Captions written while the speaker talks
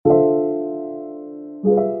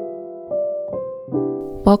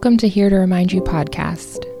Welcome to Here to Remind You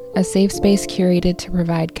podcast, a safe space curated to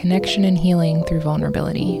provide connection and healing through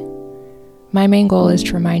vulnerability. My main goal is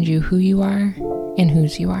to remind you who you are and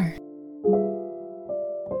whose you are.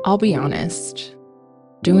 I'll be honest,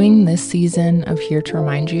 doing this season of Here to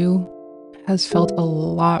Remind You has felt a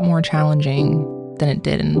lot more challenging than it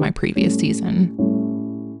did in my previous season.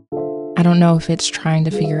 I don't know if it's trying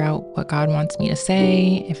to figure out what God wants me to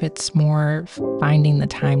say, if it's more finding the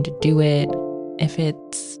time to do it, if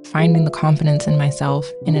it's finding the confidence in myself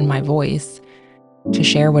and in my voice to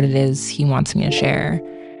share what it is He wants me to share.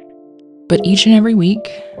 But each and every week,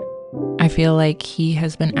 I feel like He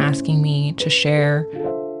has been asking me to share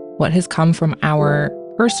what has come from our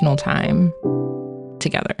personal time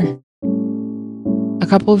together. A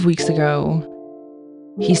couple of weeks ago,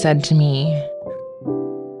 He said to me,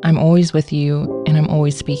 "I'm always with you and I'm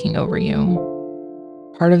always speaking over you.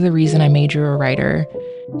 Part of the reason I made you a writer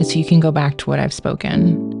is so you can go back to what I've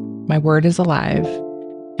spoken. My word is alive,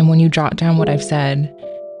 and when you jot down what I've said,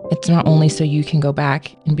 it's not only so you can go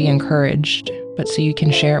back and be encouraged, but so you can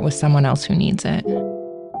share it with someone else who needs it.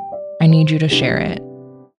 I need you to share it.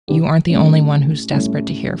 You aren't the only one who's desperate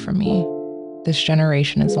to hear from me. This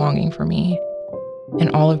generation is longing for me, and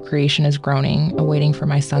all of creation is groaning, awaiting for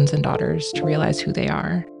my sons and daughters to realize who they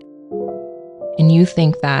are. And you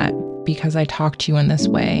think that because I talk to you in this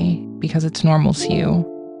way, because it's normal to you,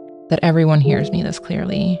 that everyone hears me this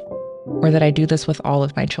clearly, or that I do this with all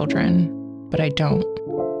of my children, but I don't.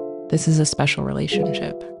 This is a special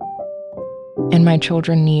relationship. And my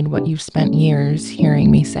children need what you've spent years hearing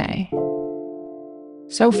me say."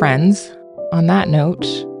 So friends, on that note,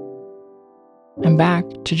 I'm back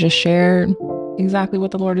to just share exactly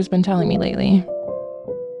what the Lord has been telling me lately.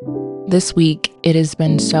 This week, it has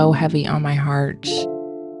been so heavy on my heart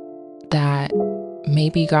that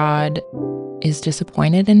maybe God is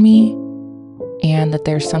disappointed in me and that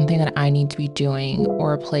there's something that I need to be doing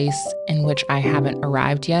or a place in which I haven't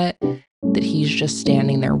arrived yet that He's just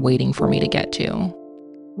standing there waiting for me to get to.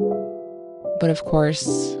 But of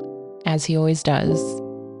course, as He always does,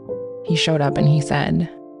 He showed up and He said,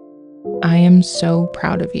 "I am so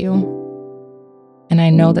proud of you." And I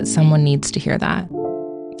know that someone needs to hear that.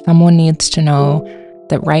 Someone needs to know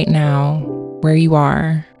that right now, where you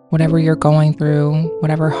are, whatever you're going through,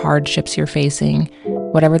 whatever hardships you're facing,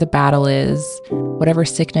 whatever the battle is, whatever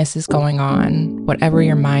sickness is going on, whatever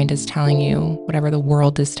your mind is telling you, whatever the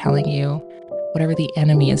world is telling you, whatever the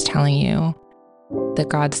enemy is telling you, that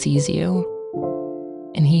God sees you.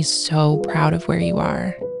 And He's so proud of where you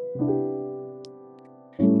are.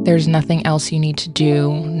 There's nothing else you need to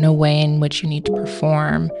do, no way in which you need to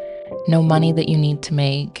perform, no money that you need to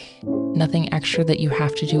make, nothing extra that you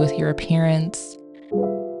have to do with your appearance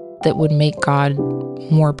that would make God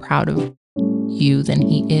more proud of you than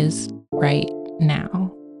He is right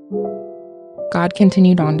now. God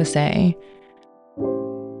continued on to say,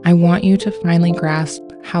 "I want you to finally grasp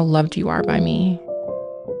how loved you are by me.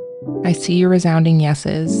 I see your resounding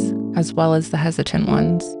yeses, as well as the hesitant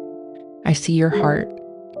ones. I see your heart.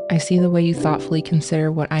 I see the way you thoughtfully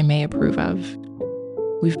consider what I may approve of.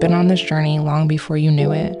 We've been on this journey long before you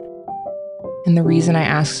knew it. And the reason I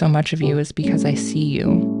ask so much of you is because I see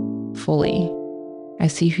you fully. I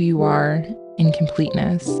see who you are in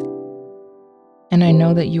completeness. And I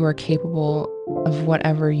know that you are capable of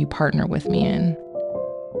whatever you partner with me in.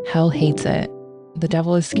 Hell hates it. The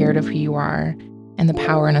devil is scared of who you are and the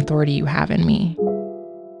power and authority you have in me.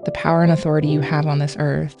 The power and authority you have on this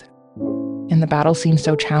earth. And the battle seems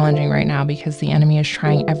so challenging right now because the enemy is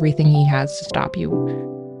trying everything he has to stop you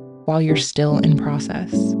while you're still in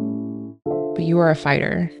process. But you are a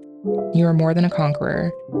fighter. You are more than a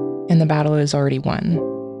conqueror, and the battle is already won.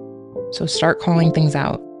 So start calling things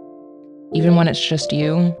out. Even when it's just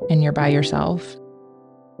you and you're by yourself,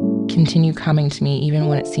 continue coming to me even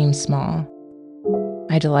when it seems small.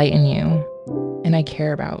 I delight in you, and I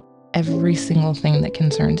care about every single thing that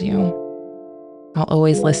concerns you. I'll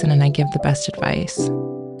always listen and I give the best advice.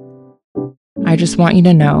 I just want you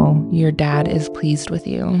to know your dad is pleased with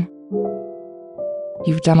you.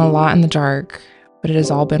 You've done a lot in the dark, but it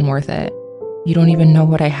has all been worth it. You don't even know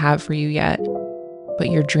what I have for you yet, but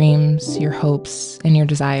your dreams, your hopes, and your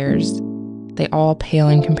desires, they all pale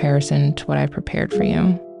in comparison to what I've prepared for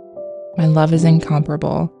you. My love is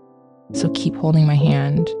incomparable, so keep holding my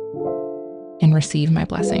hand and receive my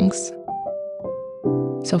blessings.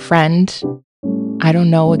 So friend, I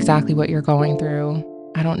don't know exactly what you're going through.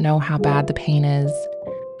 I don't know how bad the pain is.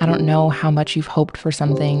 I don't know how much you've hoped for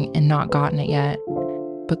something and not gotten it yet.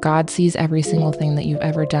 But God sees every single thing that you've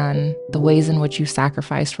ever done, the ways in which you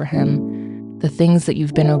sacrificed for Him, the things that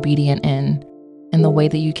you've been obedient in. and the way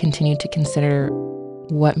that you continue to consider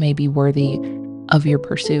what may be worthy of your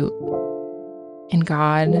pursuit. And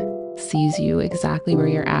God sees you exactly where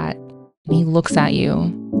you're at. And He looks at you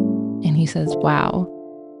and He says, wow,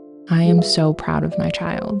 I am so proud of my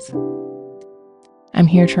child. I'm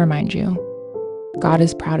here to remind you, God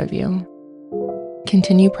is proud of you.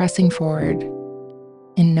 Continue pressing forward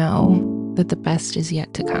and know that the best is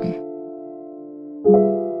yet to come.